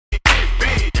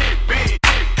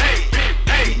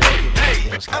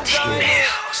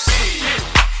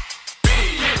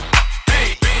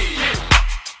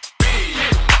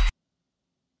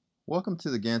Welcome to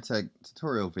the Gant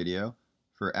tutorial video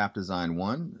for App Design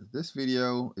 1. This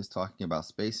video is talking about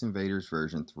Space Invaders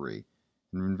version 3.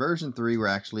 And in version 3 we're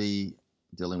actually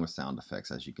dealing with sound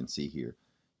effects, as you can see here.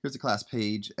 Here's the class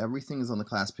page. Everything is on the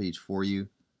class page for you.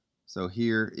 So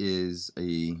here is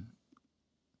a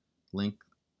link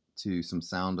to some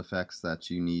sound effects that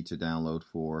you need to download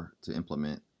to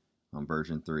implement on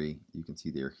version 3. You can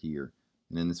see they're here.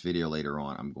 And in this video later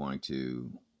on I'm going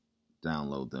to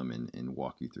download them and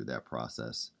walk you through that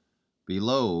process.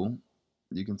 Below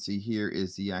you can see here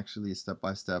is actually a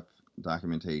step-by-step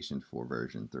documentation for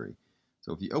version 3.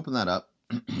 So if you open that up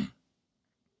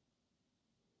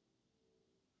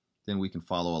then we can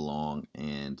follow along,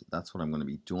 and that's what I'm going to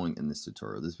be doing in this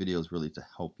tutorial. This video is really to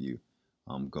help you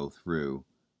go through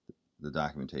the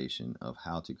documentation of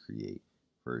how to create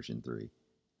version 3.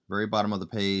 Very bottom of the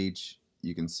page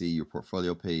you can see your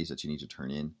portfolio page that you need to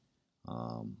turn in.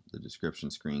 The description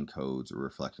screen, codes, or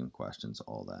reflection questions,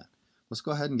 all that. Let's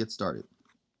go ahead and get started.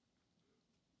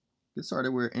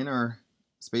 We're in our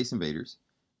Space Invaders.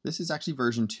 This is actually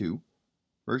version 2.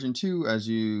 Version 2, as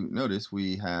you notice,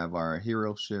 we have our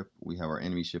hero ship, we have our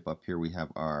enemy ship up here, we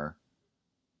have our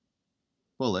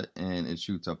bullet, and it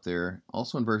shoots up there.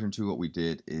 Also in version 2 what we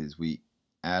did is we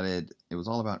added, it was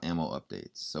all about ammo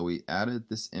updates. So we added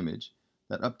this image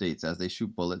that updates as they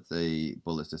shoot bullets, the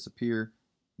bullets disappear.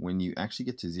 When you actually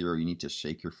get to 0, you need to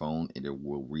shake your phone and it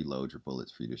will reload your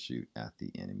bullets for you to shoot at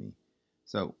the enemy.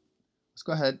 So let's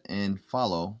go ahead and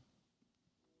follow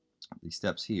the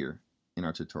steps here in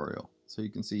our tutorial. So you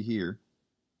can see here,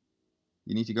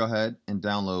 you need to go ahead and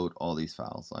download all these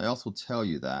files. I also tell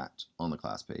you that on the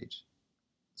class page.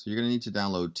 So you're going to need to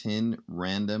download 10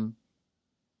 random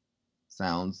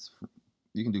sounds.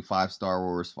 You can do 5 Star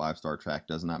Wars, 5 Star Trek,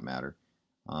 does not matter.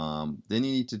 Then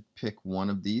you need to pick one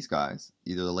of these guys,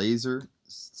 either the laser,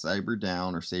 saber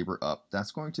down, or saber up.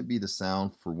 That's going to be the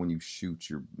sound for when you shoot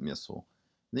your missile.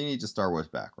 Then you need the Star Wars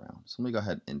background. So let me go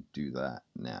ahead and do that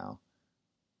now.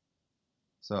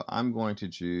 So I'm going to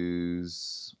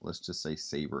choose, let's just say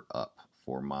saber up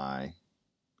for my.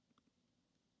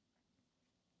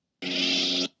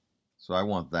 So I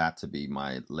want that to be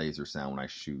my laser sound when I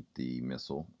shoot the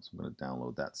missile. So I'm going to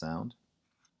download that sound.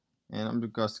 And I'm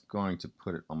just going to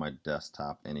put it on my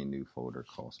desktop in a new folder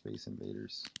called Space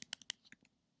Invaders.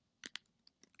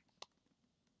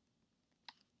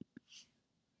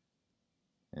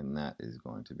 And that is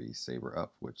going to be saber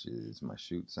up, which is my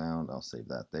shoot sound. I'll save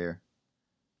that there.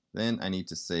 Then I need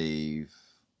to save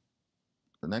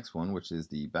the next one, which is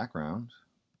the background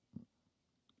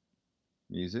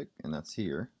music, and that's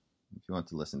here if you want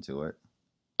to listen to it.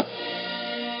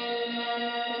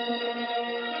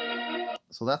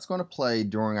 So that's going to play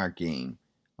during our game.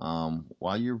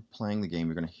 While you're playing the game,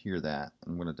 you're going to hear that.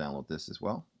 I'm going to download this as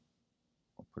well.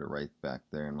 I'll put it right back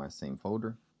there in my same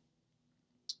folder.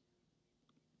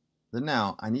 Then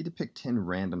now, I need to pick 10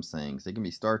 random sayings. They can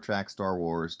be Star Trek, Star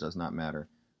Wars, does not matter.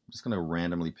 I'm just going to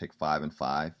randomly pick 5 and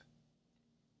 5.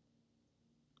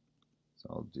 So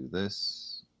I'll do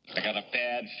this. I got a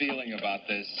bad feeling about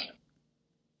this.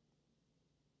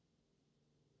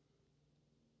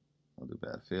 I'll do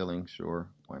bad feeling, sure,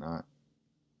 why not?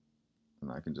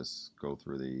 And I can just go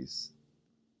through these.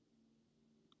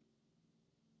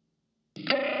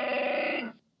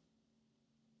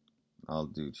 I'll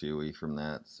do Chewie from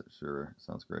that, so sure,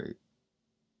 sounds great.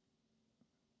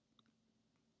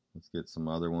 Let's get some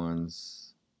other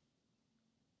ones.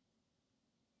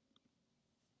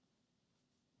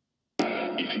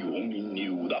 If you only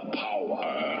knew the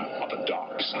power of the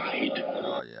dark side.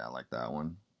 Oh yeah, I like that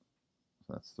one.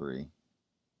 That's 3.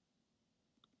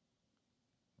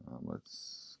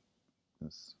 Let's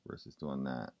versus doing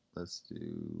that. Let's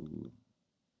do.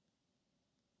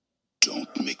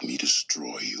 Don't make me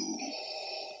destroy you.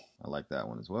 I like that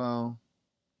one as well.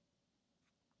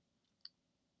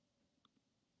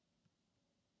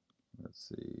 Let's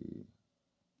see.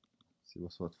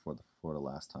 What's for the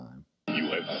last time.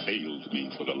 You have failed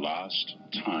me for the last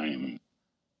time.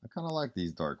 I kind of like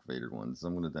these Darth Vader ones.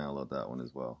 I'm going to download that one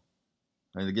as well.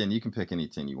 And again, you can pick any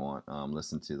 10 you want.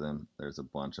 Listen to them. There's a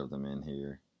bunch of them in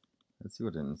here. Let's see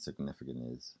what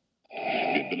insignificant is.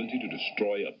 The ability to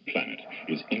destroy a planet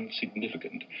is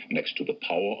insignificant next to the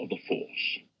power of the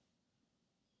Force.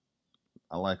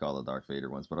 I like all the Darth Vader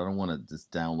ones, but I don't want to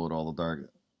just download all the Darth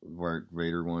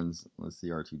Vader ones. Let's see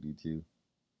R2-D2.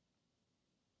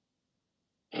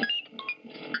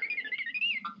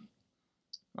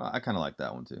 I kind of like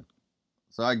that one too.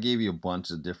 So I gave you a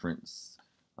bunch of different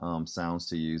sounds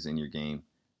to use in your game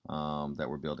that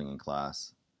we're building in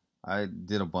class. I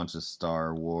did a bunch of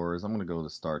Star Wars. I'm going to go to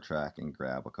Star Trek and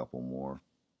grab a couple more.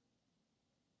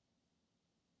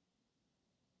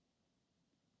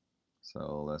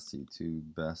 So let's see, 2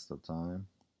 best of time.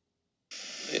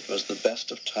 It was the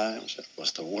best of times. It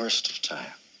was the worst of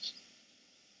times.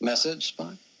 Message,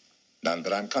 Spock? None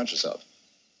that I'm conscious of.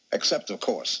 Except, of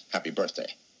course, happy birthday.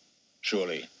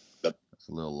 Surely the... That's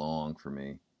a little long for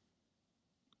me.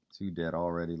 2 dead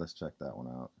already. Let's check that one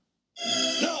out.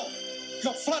 No!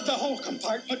 You'll flood the whole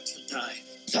compartment to die.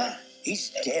 Sir,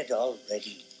 he's dead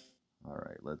already.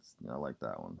 Alright, I like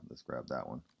that one. Let's grab that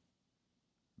one.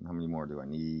 And how many more do I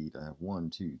need? I have 1,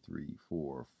 2, 3,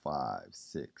 4, 5,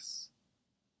 6.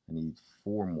 I need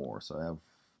 4 more, so I have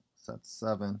that's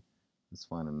 7. Let's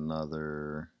find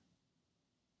another.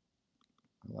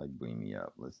 I like Beam Me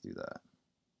Up. Let's do that.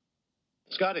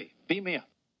 Scotty, beam me up.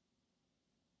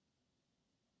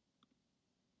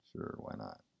 Sure, why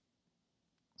not?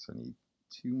 So I need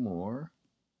 2 more.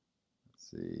 Let's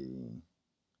see.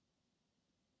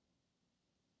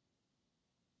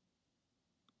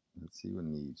 Let's see what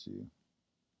needs you.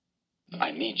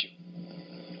 I need you.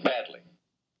 Badly.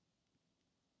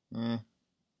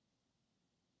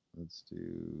 Let's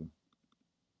do.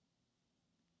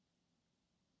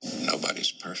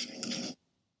 Nobody's perfect.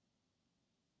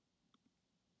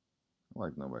 I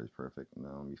like Nobody's Perfect.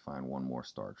 Now let me find one more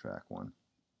Star Trek one.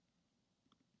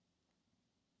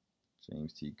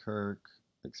 James T. Kirk.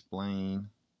 Explain.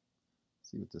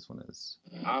 Let's see what this one is.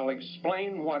 I'll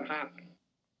explain what happened.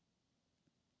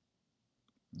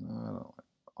 No, I don't like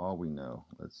All We Know.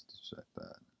 Let's check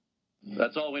that.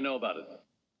 That's all we know about it.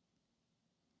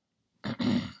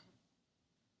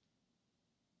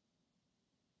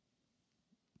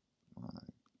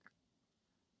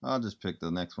 I'll just pick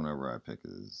the next one over I pick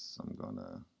is I'm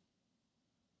gonna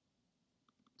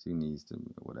 2 needs to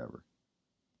whatever.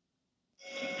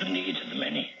 The needs of the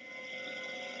many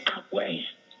outweigh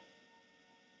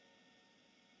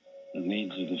the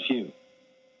needs of the few.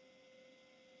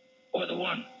 Or the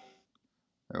one.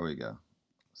 There we go.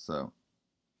 So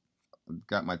I've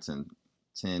got my 10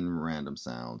 random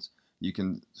sounds. You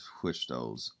can switch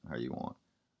those how you want.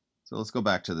 So let's go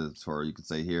back to the tutorial. You can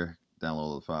say here,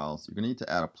 download the files. You're gonna need to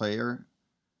add a player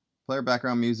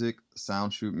background music,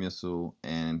 sound shoot missile,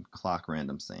 and clock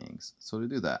random sayings. So to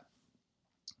do that,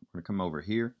 we're gonna come over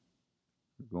here,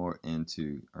 go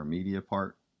into our media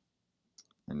part.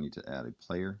 I need to add a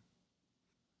player.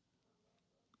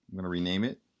 I'm gonna rename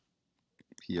it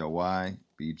POY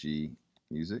BG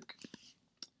music.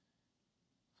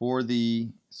 For the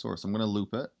source, I'm gonna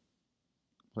loop it.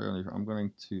 I'm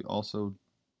going to also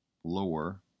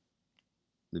lower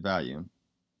the volume,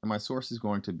 and my source is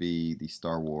going to be the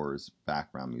Star Wars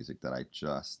background music that I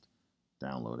just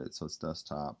downloaded. So it's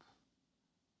desktop.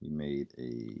 We made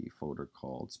a folder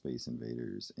called Space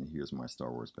Invaders, and here's my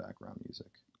Star Wars background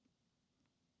music.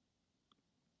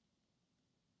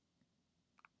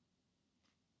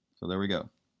 So there we go.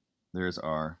 There's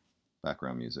our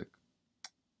background music.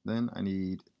 Then I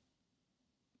need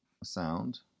a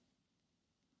sound,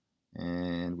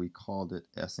 and we called it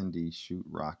S&D Shoot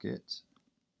Rocket.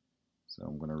 So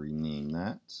I'm going to rename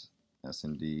that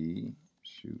S&D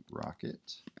Shoot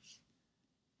Rocket.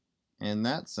 And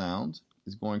that sound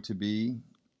is going to be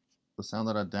the sound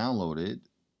that I downloaded,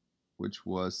 which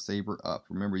was Saber Up.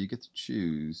 Remember, you get to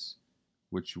choose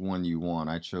which one you want.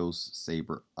 I chose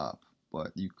Saber Up,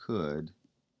 but you could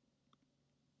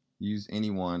use any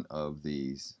one of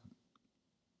these.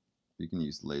 You can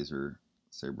use Laser,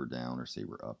 Saber Down, or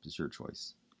Saber Up. It's your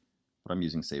choice. But I'm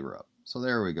using Saber Up. So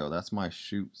there we go. That's my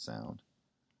shoot sound.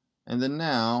 And then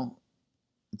now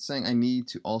it's saying I need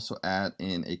to also add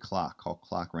in a clock called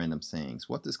Clock Random Sayings.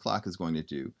 What this clock is going to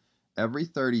do, every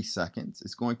 30 seconds,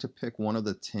 it's going to pick one of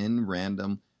the 10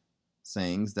 random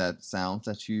sayings, that sounds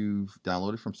that you've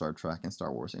downloaded from Star Trek and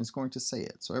Star Wars, and it's going to say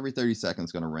it. So every 30 seconds,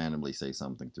 it's going to randomly say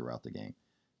something throughout the game.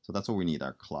 So that's what we need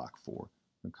our clock for.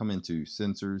 I'm going to come into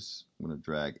sensors. I'm going to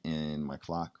drag in my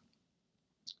clock.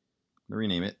 I'm going to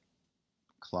rename it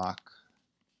Clock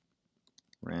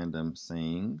Random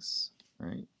Sayings,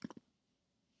 right?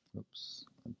 Oops,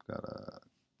 I've got a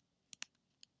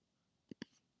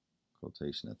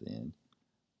quotation at the end.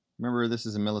 Remember, this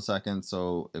is a millisecond,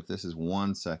 so if this is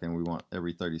 1 second, we want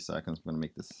every 30 seconds. I'm going to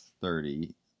make this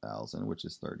 30,000, which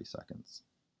is 30 seconds.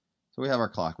 So we have our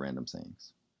clock random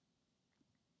sayings.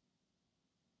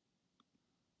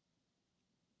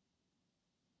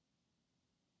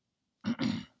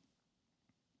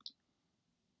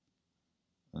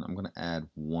 And I'm going to add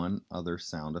one other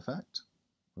sound effect.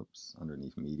 Oops,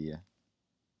 underneath media.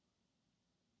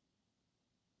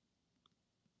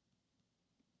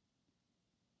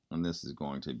 And this is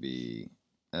going to be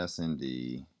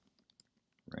SND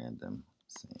random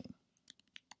saying.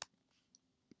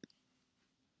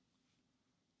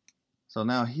 So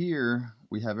now here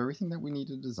we have everything that we need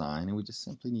to design, and we just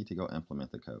simply need to go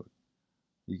implement the code.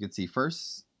 You can see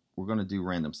first we're going to do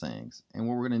random sayings, and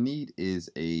what we're going to need is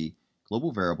a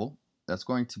global variable that's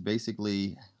going to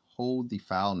basically hold the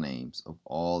file names of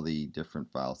all the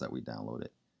different files that we downloaded.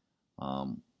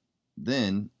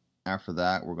 Then after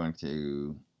that, we're going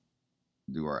to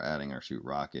do our adding our shoot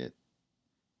rocket.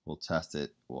 We'll test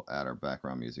it. We'll add our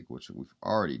background music, which we've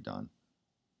already done,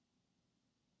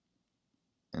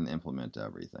 and implement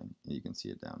everything. You can see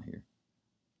it down here.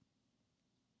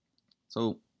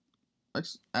 So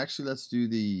let's do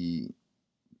the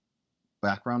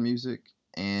background music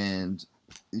and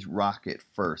the rocket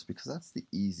first, because that's the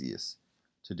easiest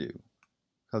to do.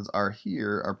 Because our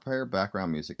player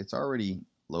background music, it's already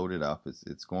loaded up,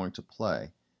 it's going to play,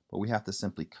 but we have to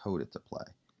simply code it to play.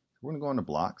 We're going to go into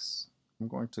blocks. I'm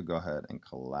going to go ahead and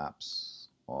collapse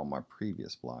all my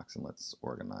previous blocks, and let's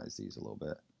organize these a little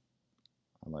bit.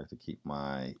 I like to keep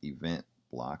my event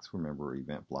blocks. Remember,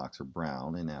 event blocks are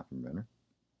brown in App Inventor.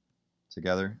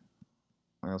 Together.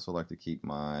 I also like to keep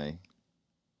my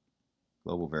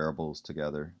global variables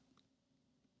together,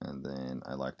 and then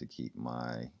I like to keep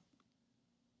my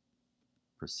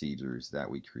procedures that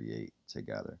we create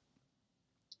together.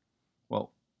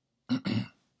 Well, to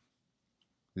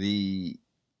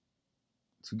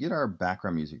get our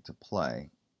background music to play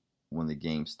when the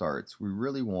game starts, we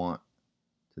really want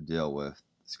to deal with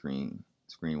screen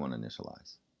 1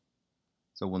 initialize.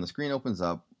 So when the screen opens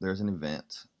up, there's an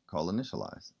event called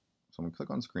initialize. So I'm going to click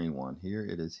on screen 1. Here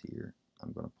it is here.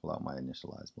 I'm going to pull out my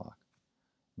initialize block.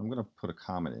 I'm going to put a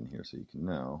comment in here so you can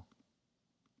know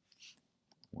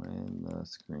when the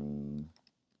screen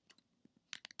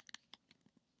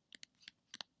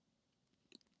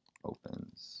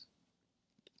opens,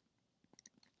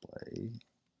 play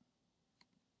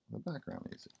the background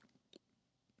music.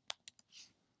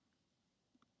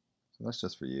 So that's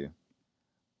just for you,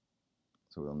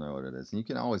 so we'll know what it is. And you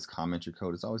can always comment your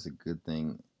code. It's always a good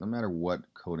thing, no matter what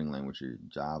coding language you're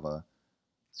Java,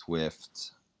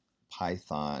 Swift,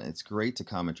 Python. It's great to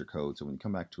comment your code, so when you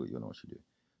come back to it, you'll know what you do.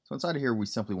 So inside of here, we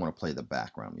simply want to play the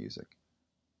background music.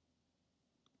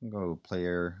 Go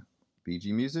player BG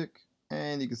music,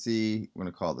 and you can see we're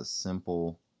going to call this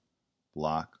simple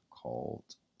block called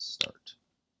start.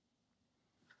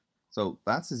 So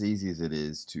that's as easy as it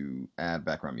is to add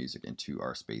background music into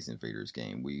our Space Invaders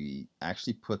game. We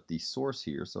actually put the source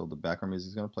here, so the background music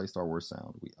is going to play Star Wars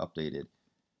sound. We updated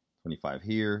 25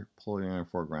 here, pulling in the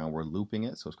foreground. We're looping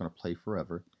it, so it's going to play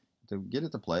forever. To get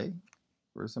it to play,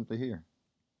 we're simply here.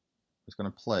 It's going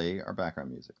to play our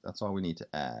background music. That's all we need to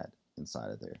add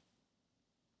inside of there.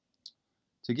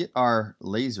 To get our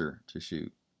laser to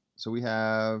shoot, so we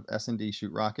have SND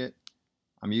shoot rocket.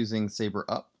 I'm using saber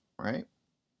up, right?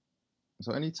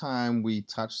 So anytime we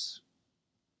touch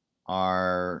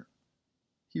our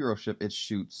hero ship, it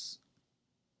shoots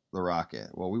the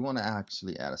rocket. Well, we want to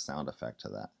actually add a sound effect to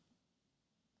that.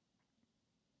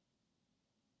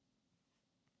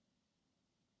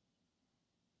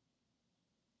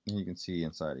 And you can see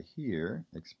inside of here,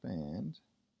 expand,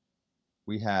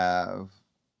 we have,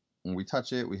 when we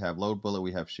touch it, we have load bullet,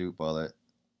 we have shoot bullet,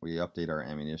 we update our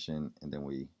ammunition, and then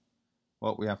we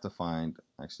have to find,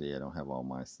 actually I don't have all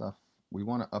my stuff. We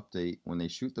want to update, when they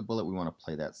shoot the bullet, we want to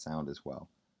play that sound as well.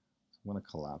 So I'm going to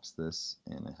collapse this,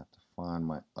 and I have to find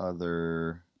my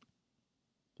other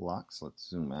blocks. Let's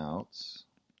zoom out.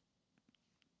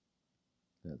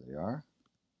 There they are.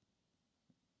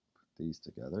 Put these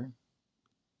together.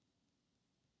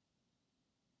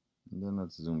 And then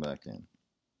let's zoom back in.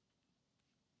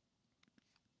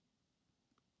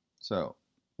 So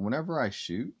whenever I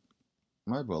shoot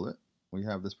my bullet, we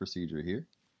have this procedure here.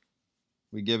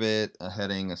 We give it a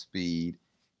heading, a speed,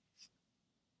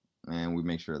 and we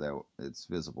make sure that it's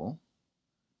visible.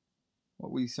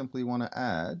 What we simply want to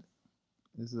add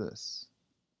is this.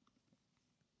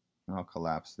 And I'll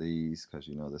collapse these because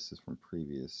you know this is from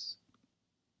previous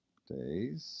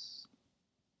days.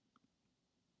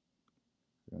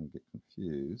 You're going to get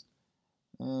confused.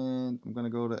 And I'm going to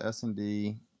go to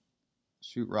SND,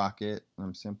 shoot rocket, and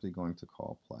I'm simply going to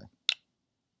call play.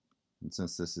 And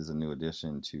since this is a new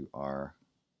addition to our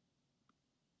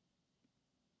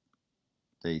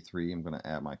day 3, I'm going to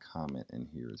add my comment in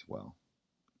here as well.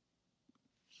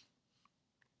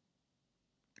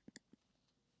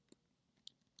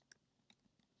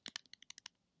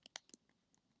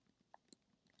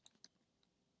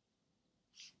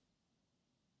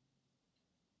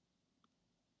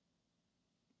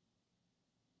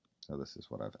 So this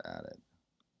is what I've added.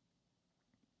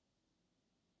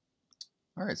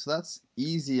 All right, so that's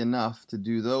easy enough to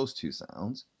do those two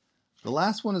sounds. The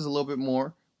last one is a little bit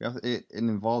more. It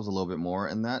involves a little bit more,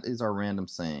 and that is our random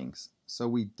sayings. So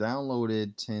we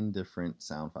downloaded 10 different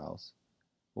sound files,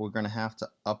 but we're going to have to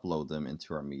upload them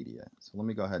into our media. So let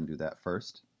me go ahead and do that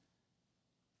first.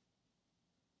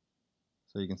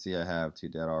 So you can see I have 2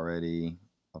 dead already.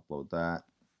 Upload that.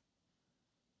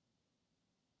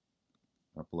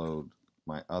 Upload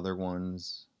my other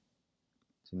ones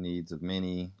to Needs of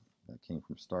Many. That came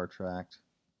from Star Trek.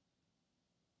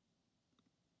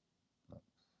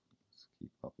 Let's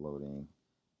keep uploading.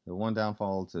 The one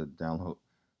downfall to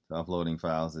uploading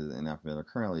files in Inventor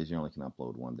currently is you only can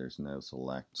upload one. There's no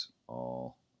select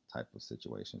all type of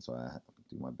situation. So I have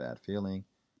to do my bad feeling.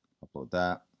 Upload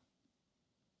that.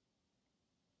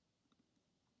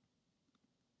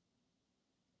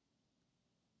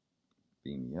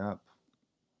 Beam me up.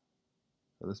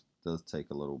 So this does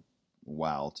take a little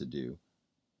while to do.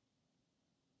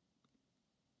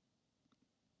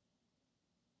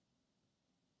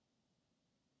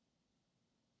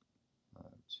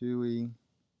 Chewy.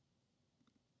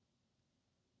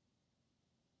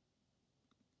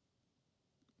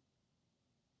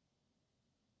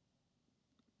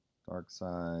 Dark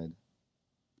Side.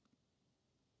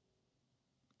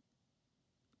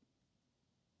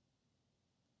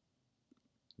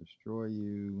 Destroy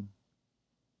You.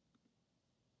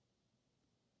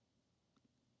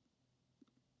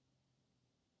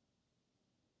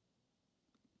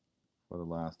 For the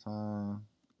last time.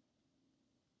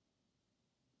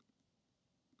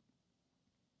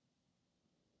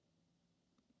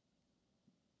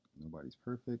 Nobody's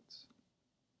perfect.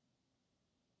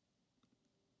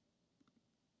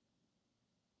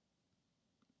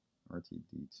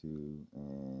 RTD2,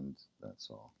 and that's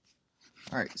all.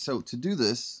 All right, so to do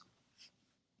this,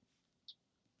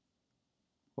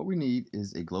 what we need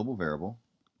is a global variable.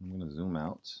 I'm going to zoom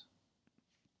out,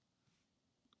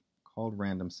 called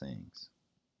random sayings.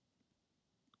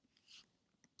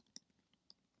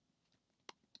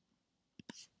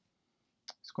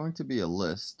 It's going to be a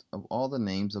list of all the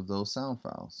names of those sound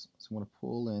files. So I'm going to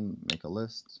pull in, make a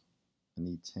list. I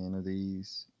need 10 of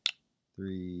these.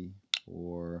 3,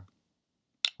 4,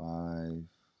 5,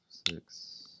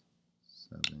 6,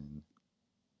 7,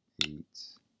 8,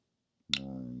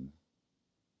 9,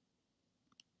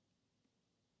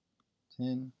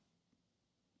 10.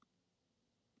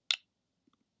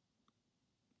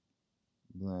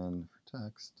 Then for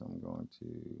text, I'm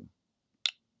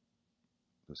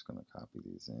just going to copy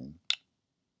these in.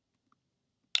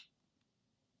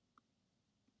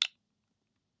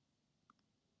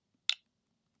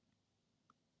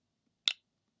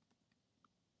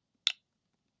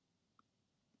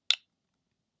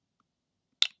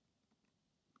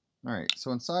 All right,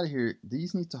 so inside of here,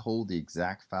 these need to hold the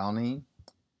exact file name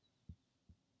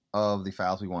of the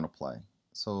files we want to play.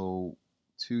 So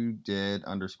 2 dead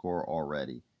underscore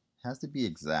already. It has to be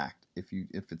exact. If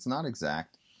it's not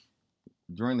exact,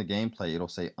 during the gameplay, it'll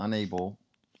say unable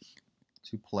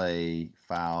to play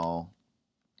file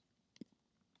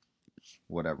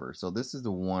whatever. So this is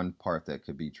the one part that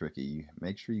could be tricky.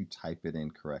 Make sure you type it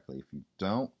in correctly. If you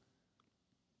don't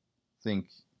think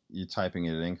you're typing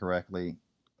it incorrectly,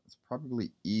 it's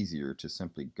probably easier to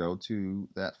simply go to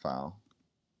that file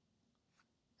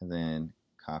and then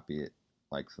copy it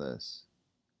like this.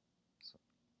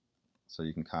 So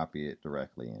you can copy it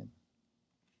directly in.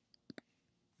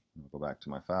 I'll go back to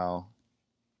my file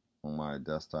on my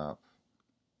desktop.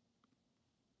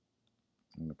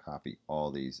 I'm going to copy all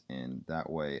these in. That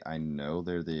way I know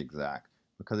they're the exact.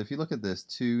 Because if you look at this,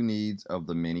 2 needs of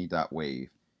the mini.wave.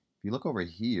 If you look over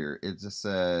here, it just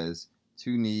says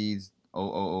 2 needs ...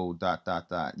 You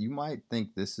might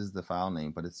think this is the file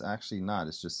name, but it's actually not.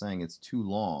 It's just saying it's too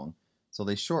long, so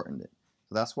they shortened it.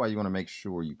 So that's why you want to make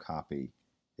sure you copy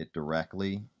it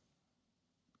directly,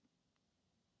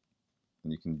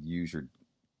 and you can use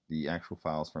the actual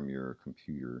files from your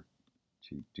computer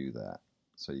to do that.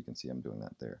 So you can see I'm doing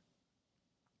that there.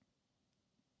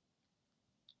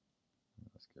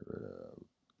 Let's get rid of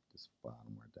this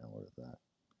bottom where I downloaded that.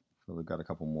 So we've got a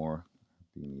couple more.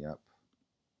 Beam me up.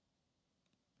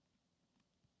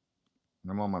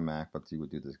 I'm on my Mac, but you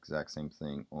would do the exact same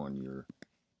thing on your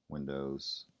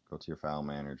Windows. Go to your File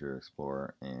Manager,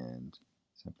 Explorer, and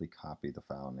simply copy the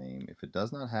file name. If it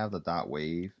does not have the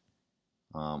 .wave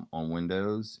on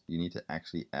Windows, you need to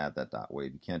actually add that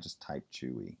 .wave. You can't just type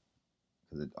Chewy,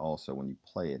 because it also, when you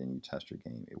play it and you test your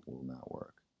game, it will not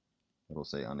work. It'll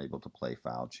say unable to play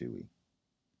file Chewy,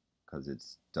 because it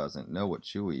doesn't know what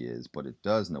Chewy is, but it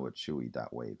does know what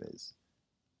Chewy.wave is.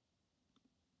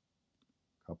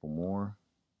 Couple more.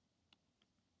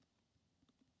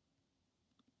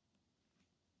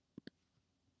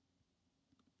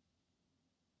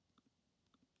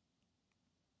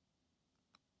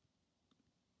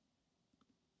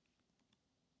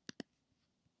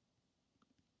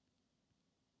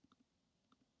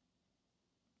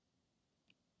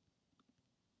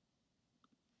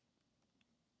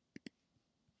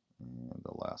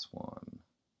 the last one,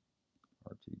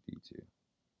 R2D2.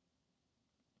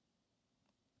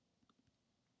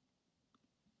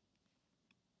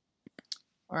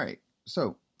 All right,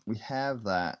 so we have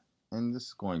that, and this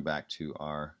is going back to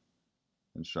our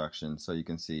instructions. So you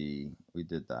can see we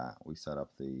did that. We set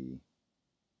up the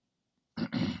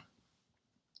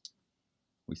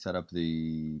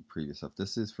previous stuff.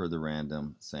 This is for the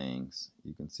random sayings.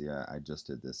 You can see I just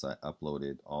did this. I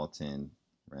uploaded all 10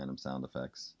 random sound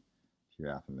effects to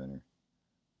your app inventor.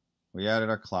 We added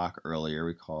our clock earlier.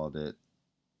 We called it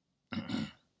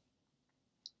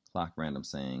clock random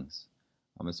sayings.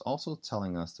 It's also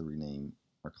telling us to rename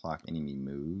our clock enemy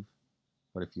move.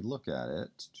 But if you look at it,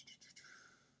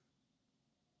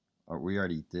 we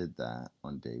already did that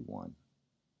on day 1.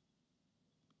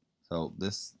 So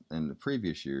this, in the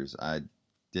previous years, I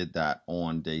did that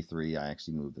on day 3. I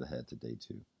actually moved it ahead to day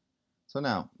 2. So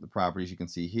now, the properties you can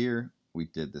see here, we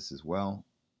did this as well.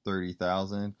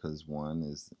 30,000, because 1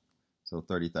 is, so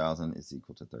 30,000 is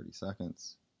equal to 30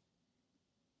 seconds.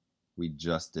 We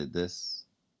just did this.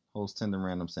 Host 10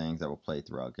 random sayings that will play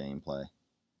throughout gameplay.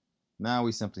 Now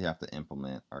we simply have to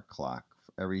implement our clock.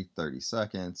 For every 30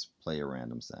 seconds, play a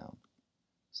random sound.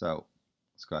 So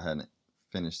let's go ahead and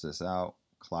finish this out.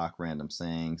 Clock random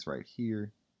sayings right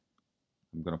here.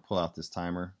 I'm going to pull out this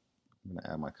timer. I'm going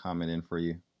to add my comment in for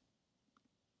you.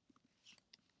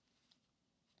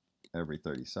 Every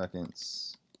 30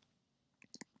 seconds,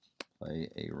 play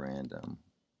a random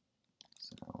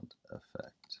sound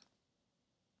effect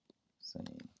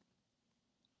saying.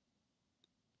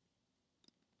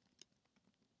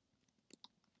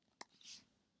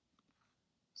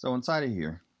 So inside of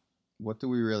here, what do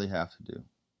we really have to do?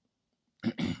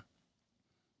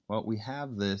 Well, we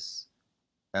have this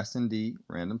S&D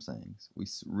random sayings. We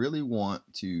really want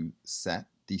to set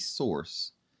the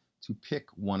source to pick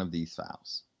one of these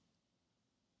files.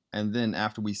 And then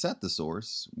after we set the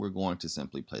source, we're going to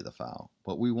simply play the file.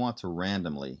 But we want to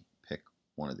randomly pick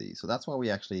one of these. So that's why we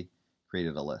actually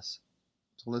created a list.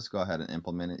 So let's go ahead and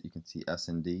implement it. You can see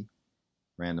S&D,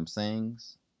 random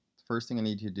sayings. The first thing I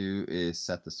need to do is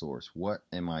set the source. What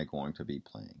am I going to be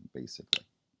playing, basically?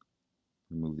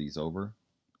 Move these over.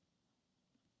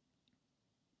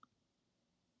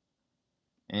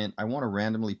 And I want to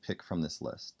randomly pick from this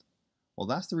list. Well,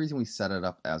 that's the reason we set it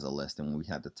up as a list, and when we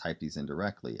had to type these in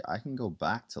directly, I can go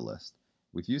back to list.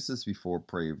 We've used this before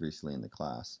previously in the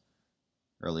class,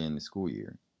 early in the school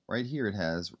year. Right here it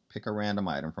has pick a random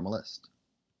item from a list.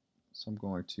 So I'm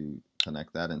going to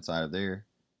connect that inside of there.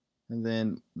 And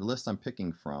then the list I'm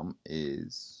picking from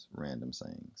is random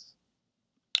sayings.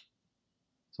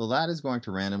 So that is going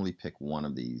to randomly pick one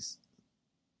of these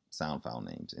sound file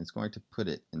names, and it's going to put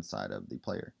it inside of the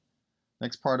player.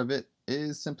 Next part of it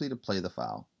is simply to play the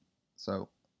file. So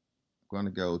I'm going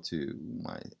to go to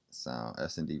my sound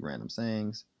S&D random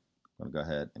sayings. I'm going to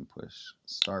go ahead and push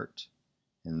start,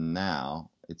 and now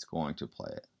it's going to play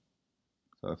it.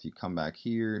 So if you come back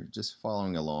here, just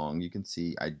following along, you can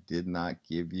see I did not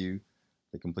give you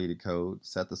the completed code.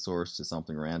 Set the source to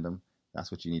something random.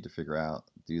 That's what you need to figure out.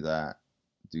 Do that.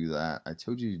 Do that. I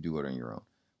told you to do it on your own,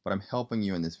 but I'm helping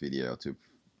you in this video to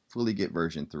fully get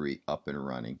version 3 up and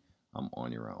running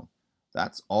on your own.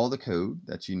 That's all the code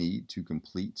that you need to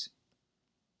complete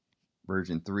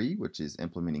version 3, which is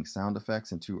implementing sound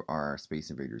effects into our Space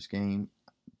Invaders game.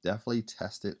 Definitely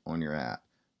test it on your app.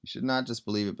 You should not just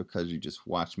believe it because you just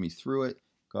watched me through it.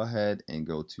 Go ahead and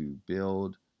go to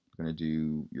build. You're going to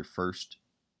do your first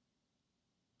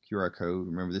QR code.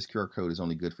 Remember, this QR code is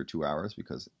only good for 2 hours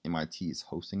because MIT is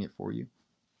hosting it for you.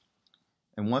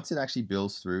 And once it actually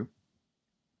builds through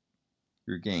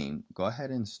your game, go ahead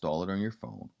and install it on your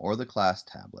phone or the class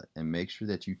tablet and make sure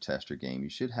that you test your game. You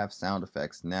should have sound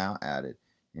effects now added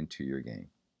into your game.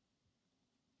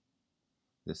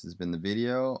 This has been the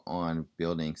video on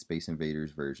building Space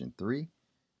Invaders version 3.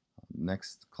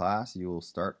 Next class, you will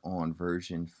start on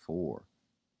version 4.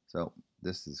 So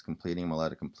this is completing. I'm going to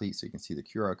let it complete so you can see the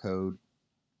QR code.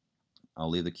 I'll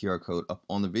leave the QR code up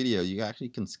on the video. You actually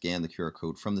can scan the QR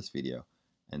code from this video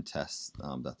and test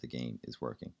that the game is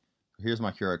working. So here's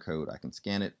my QR code. I can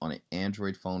scan it on an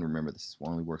Android phone. Remember, this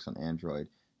only works on Android.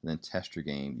 And then test your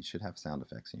game. You should have sound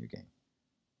effects in your game.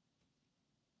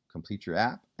 Complete your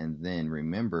app, and then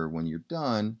remember, when you're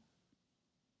done,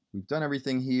 we've done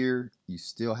everything here. You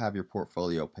still have your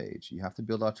portfolio page. You have to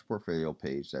build out your portfolio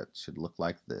page. That should look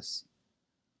like this.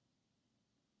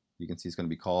 You can see it's going to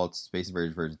be called Space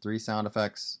Invaders version 3 sound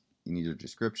effects. You need your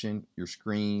description, your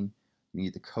screen, you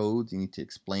need the codes, you need to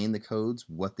explain the codes,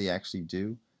 what they actually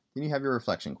do. Then you have your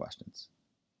reflection questions.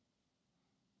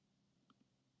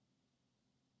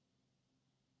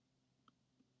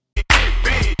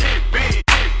 B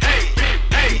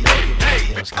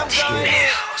Tear